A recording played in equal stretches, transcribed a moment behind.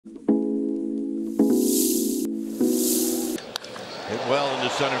well into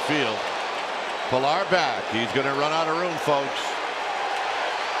center field. Pilar back. He's going to run out of room, folks.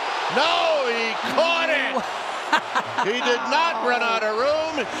 No, he caught it. He did not run out of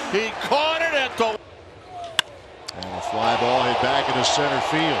room. He caught it at the. And a fly ball hit back into center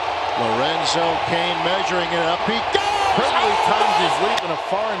field. Lorenzo Cain measuring it up. He goes! How many times he's leaving a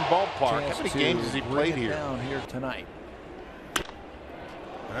foreign ballpark? How many games has he played here? Down here tonight.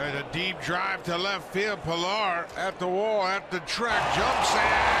 And a deep drive to left field. Pilar at the wall, at the track, jumps in.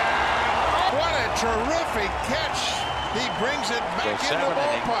 What a terrific catch. He brings it back in the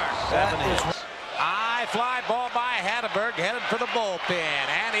ballpark. High fly ball by Hatteberg, headed for the bullpen.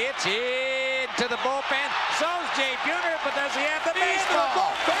 And it's into the bullpen. So's Jay Buhner, but does he have the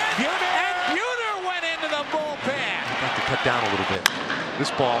baseball? And Buhner went into the bullpen. Got to cut down a little bit.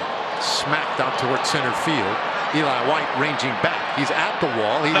 This ball smacked out towards center field. Eli White ranging back. He's at the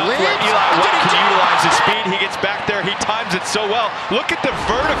wall. He leads. Eli White can utilize his speed. He gets back there. He times it so well. Look at the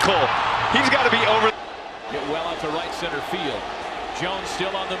vertical. He's got to be over. Get well out to right center field. Jones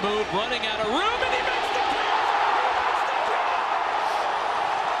still on the move, running out of room, and he makes the catch.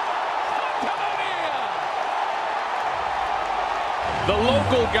 The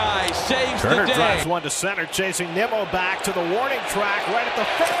local guy saves Turner the day. drives one to center, chasing Nimmo back to the warning track, right at the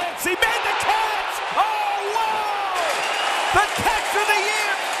fence. He made the catch! Oh, wow! The catch of the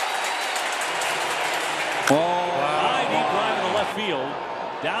year! High deep drive in the left field.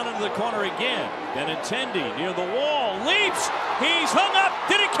 Down into the corner again. Benintendi near the wall. Leaps! He's hung up!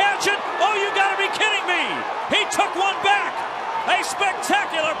 Did he catch it? Oh, you gotta be kidding me! He took one back! A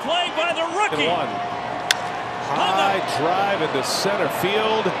spectacular play by the rookie! High drive into center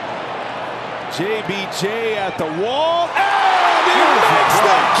field. JBJ at the wall, and he makes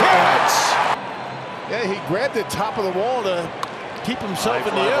the catch! Yeah, he grabbed the top of the wall to keep himself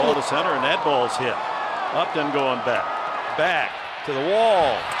in the air. Ball to center, and that ball's hit. Upton going back. Back to the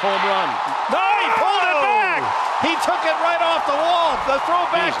wall. Home run. No, he pulled it back! He took it right off the wall. The throw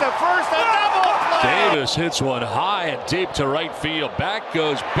back to first, a double play! Davis hits one high and deep to right field. Back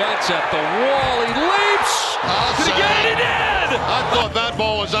goes Betts at the wall. He leaps! Did he get it? He did! I thought that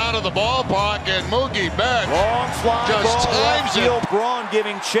ball was out of the ballpark, and Mookie Betts Long fly just ball left times field. it. Braun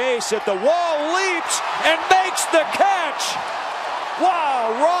giving chase at the wall, leaps and makes the catch.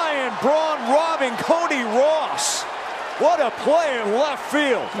 Wow, Ryan Braun robbing Cody Ross. What a play in left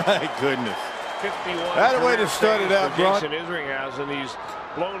field. My goodness. 51. That's a way to start it out, Braun. Jason Isringhausen. He's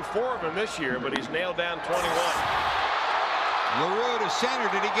blown 4 of them this year, but he's nailed down 21. LaRue to center.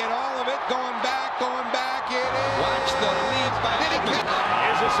 Did he get all of it? Going back, it is. Watch the lead by. Did he catch?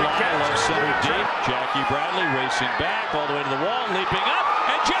 Is this a catch? Center deep. Jackie Bradley racing back all the way to the wall, leaping up,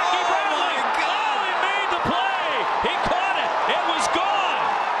 and Jackie Bradley. Oh, he made the play. He caught it. It was gone,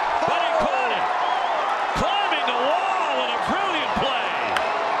 but he caught it. Climbing the wall in a brilliant play.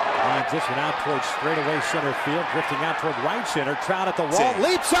 Transition out towards straightaway center field, drifting out toward right center. Trout at the wall,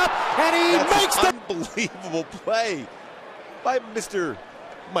 leaps up, and he makes the unbelievable play by Mr.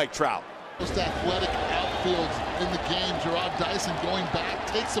 Mike Trout. Most athletic outfields in the game. Gerard Dyson going back,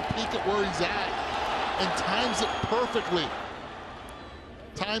 takes a peek at where he's at, and times it perfectly.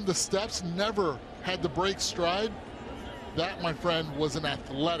 Timed the steps, never had the break stride. That, my friend, was an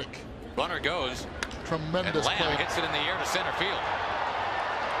athletic. Runner goes. Tremendous and Lamb play. hits it in the air to center field.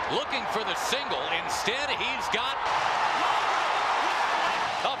 Looking for the single. Instead, he's got.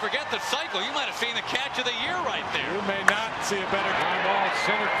 Oh, forget the cycle. You might have seen the catch of the year right there. You may not see a better ground ball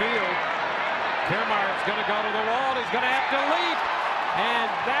center field. Kiermaier's going to go to the wall. He's going to have to leap. And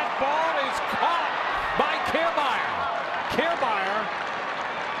that ball is caught by Kiermaier. Kiermaier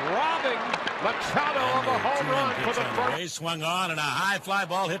robbing Machado of a home run for the first. Swung on, and a high fly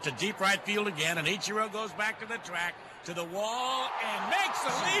ball hit to deep right field again, and Ichiro goes back to the track, to the wall, and makes the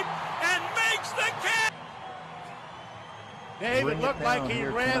leap, and makes the catch! David looked like he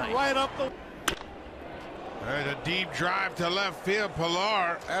ran right up the. And a deep drive to left field.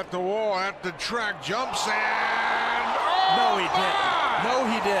 Pilar at the wall, at the track, jumps in. Oh, No, he didn't. No,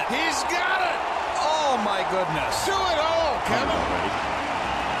 he didn't. He's got it. Oh, my goodness. Do it all, Kevin.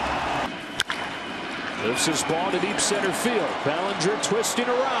 Lifts his ball to deep center field. Bellinger twisting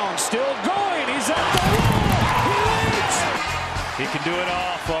around, still going. He's at the wall. He leaps. He can do it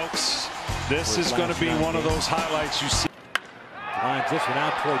all, folks. This is going to be one of ththose highlights you see. Transition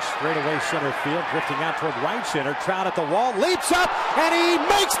out towards straightaway center field, drifting out toward right center. Trout at the wall, leaps up, and he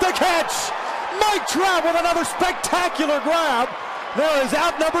makes the catch. Mike Trout with another spectacular grab. There is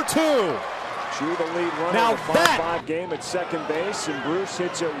out number 2. Drew the lead runner Now in the 5-5 game at second base, and Bruce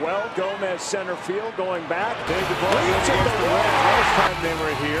hits it well. Gomez center field going back. David leaps at the wall. Last time they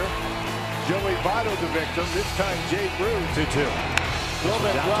were here, Joey Votto the victim. This time Jay Bruce to 2.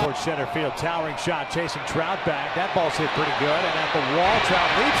 Down towards center field, towering shot, chasing Trout back. That ball's hit pretty good, and at the wall, Trout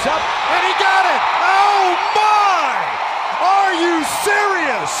leaps up, and he got it! Oh my! Are you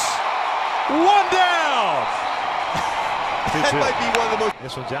serious? One down! That might be one of the most.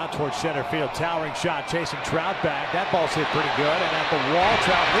 This one's out towards center field, towering shot, chasing Trout back. That ball's hit pretty good, and at the wall,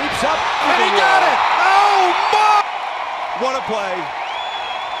 Trout leaps up, and he got it! Oh my! What a play!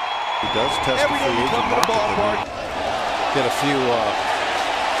 He does test every day you come to the ballpark. Get a few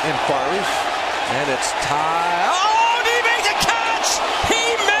inquiries, and it's tied. Oh, he made the catch! He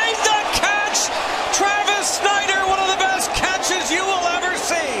made the catch! Travis Snyder, one of the best catches you will ever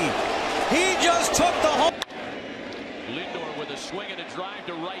see. He just took the home. Lindor with a swing and a drive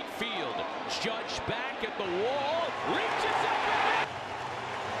to right field. Judge back at the wall, reaches up.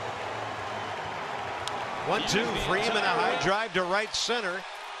 1-2, Freeman, a high drive to right center.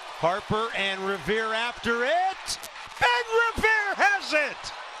 Harper and Revere after it. Ben Revere has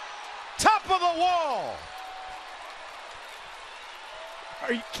it. Top of the wall.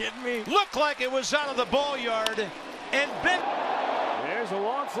 Are you kidding me? Looked like it was out of the ball yard. And Ben. There's a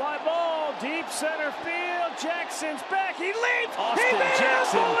long fly ball, deep center field. Jackson's back. He leaps. Austin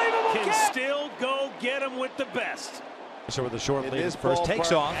Jackson can catch. still go get him with the best. So with the short lead, first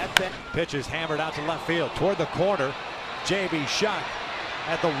takes off. Pitch is hammered out to left field toward the corner. JB Shuck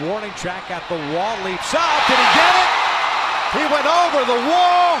at the warning track, at the wall, leaps up. Did he get it? He went over the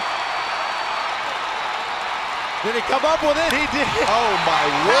wall. Did he come up with it? He did. Oh my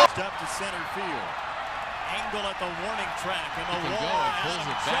word. Up to center field. Angle at the warning track, and the wall pulls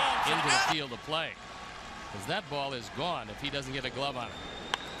it back into the field of play. Because that ball is gone if he doesn't get a glove on it.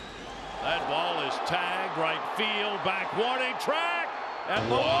 That ball is tagged right field, back warning track. At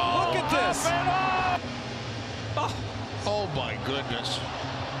the wall. Look at this. Oh my goodness.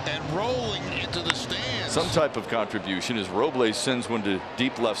 And rolling into the stands. Some type of contribution as Robles sends one to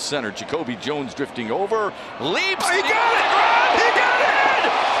deep left center. Jacoby Jones drifting over. Leaps. He got it!